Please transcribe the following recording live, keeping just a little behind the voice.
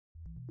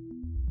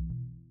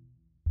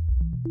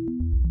Hey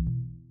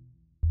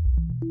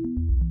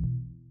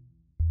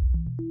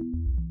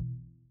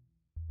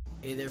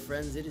there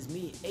friends, it is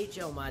me,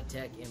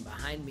 HLModTech, and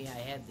behind me I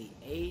have the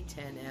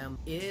A10M.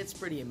 It's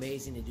pretty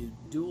amazing to do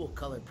dual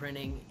color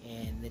printing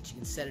and that you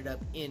can set it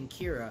up in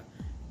Cura,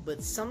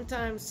 but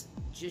sometimes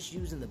just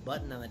using the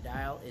button on the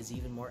dial is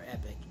even more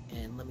epic,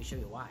 and let me show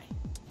you why.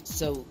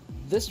 So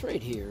this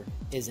right here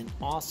is an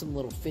awesome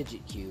little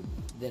fidget cube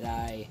that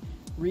I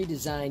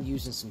redesigned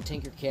using some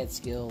Tinkercad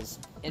skills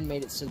and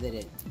made it so that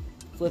it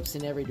flips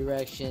in every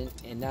direction,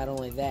 and not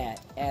only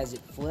that, as it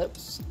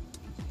flips,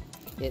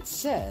 it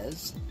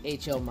says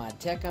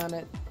HLModTech on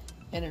it,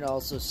 and it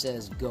also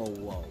says Go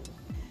Whoa.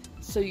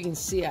 So you can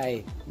see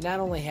I not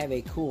only have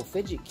a cool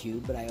fidget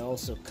cube, but I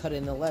also cut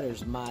in the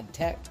letters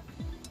ModTech,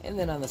 and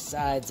then on the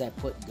sides I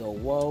put Go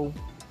Whoa,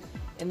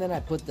 and then I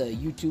put the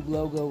YouTube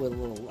logo with a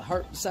little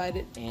heart beside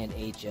it and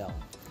HL.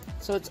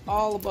 So it's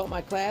all about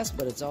my class,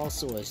 but it's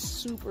also a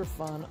super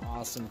fun,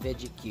 awesome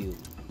fidget cube.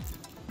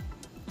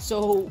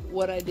 So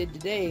what I did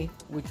today,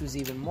 which was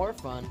even more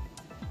fun,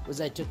 was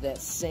I took that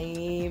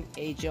same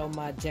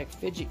HLModTech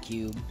fidget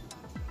cube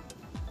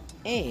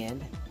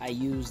and I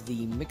used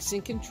the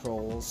mixing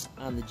controls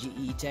on the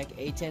Geeetech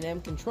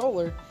A10M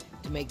controller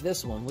to make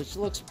this one, which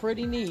looks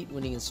pretty neat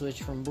when you can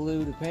switch from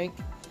blue to pink.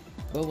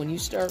 But when you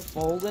start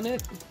folding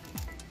it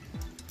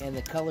and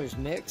the colors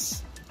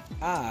mix,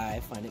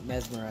 I find it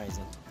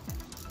mesmerizing.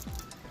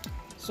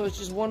 So it's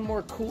just one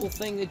more cool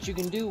thing that you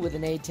can do with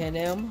an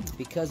A10M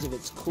because of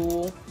its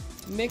cool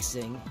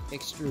mixing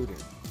extruder.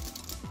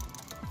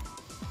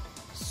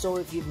 So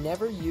if you've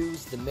never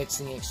used the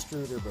mixing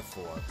extruder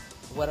before,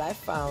 what I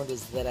found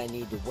is that I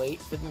need to wait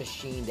for the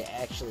machine to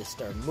actually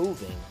start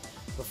moving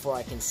before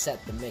I can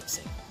set the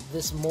mixing.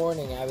 This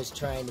morning I was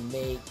trying to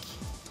make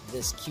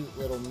this cute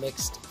little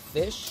mixed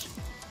fish,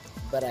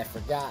 but I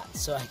forgot.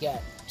 So I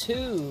got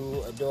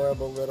two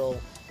adorable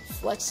little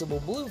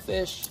flexible blue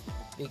fish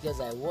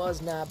because I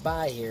was not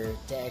by here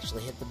to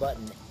actually hit the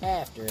button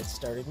after it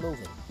started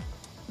moving.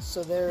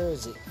 So there,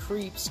 as it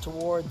creeps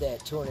toward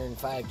that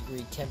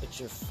 205-degree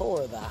temperature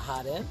for the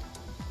hot end,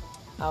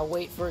 I'll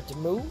wait for it to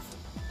move,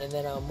 and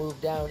then I'll move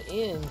down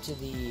into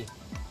the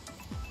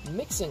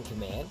mixing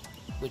command,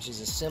 which is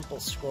a simple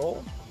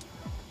scroll.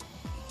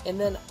 And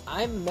then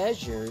I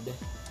measured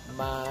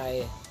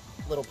my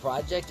little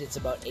project. It's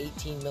about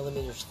 18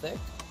 millimeters thick.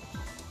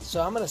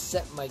 So I'm going to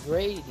set my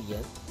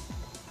gradient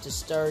to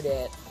start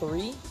at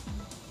 3. And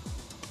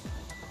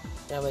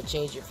I'm going to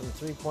change it from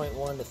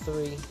 3.1 to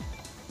 3.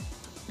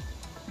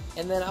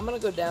 And then I'm going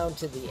to go down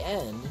to the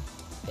end,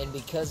 and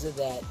because of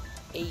that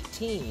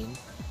 18,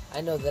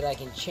 I know that I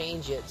can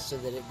change it so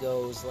that it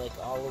goes like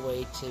all the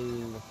way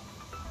to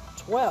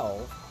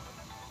 12,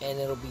 and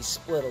it'll be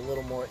split a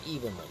little more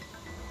evenly.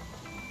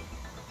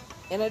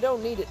 And I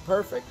don't need it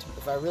perfect.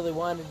 If I really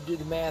wanted to do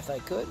the math, I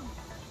could,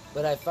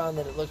 but I found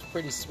that it looked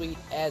pretty sweet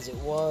as it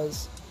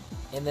was,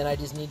 and then I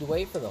just need to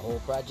wait for the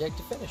whole project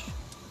to finish.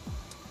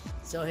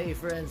 So hey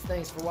friends,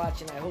 thanks for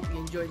watching. I hope you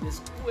enjoyed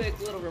this quick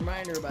little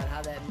reminder about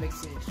how that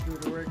mixing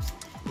extruder works.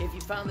 If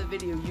you found the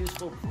video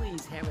useful,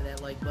 please hammer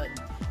that like button.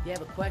 If you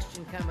have a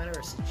question, comment,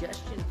 or a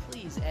suggestion,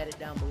 please add it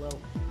down below.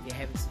 If you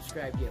haven't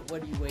subscribed yet,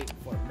 what are you waiting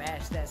for?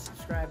 Mash that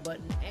subscribe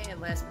button,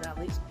 and last but not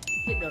least,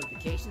 hit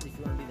notifications if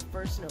you want to be the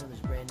first to know when there's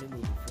brand new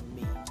media from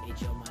me,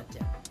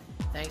 HLModTech.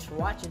 Thanks for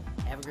watching.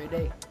 Have a great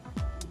day.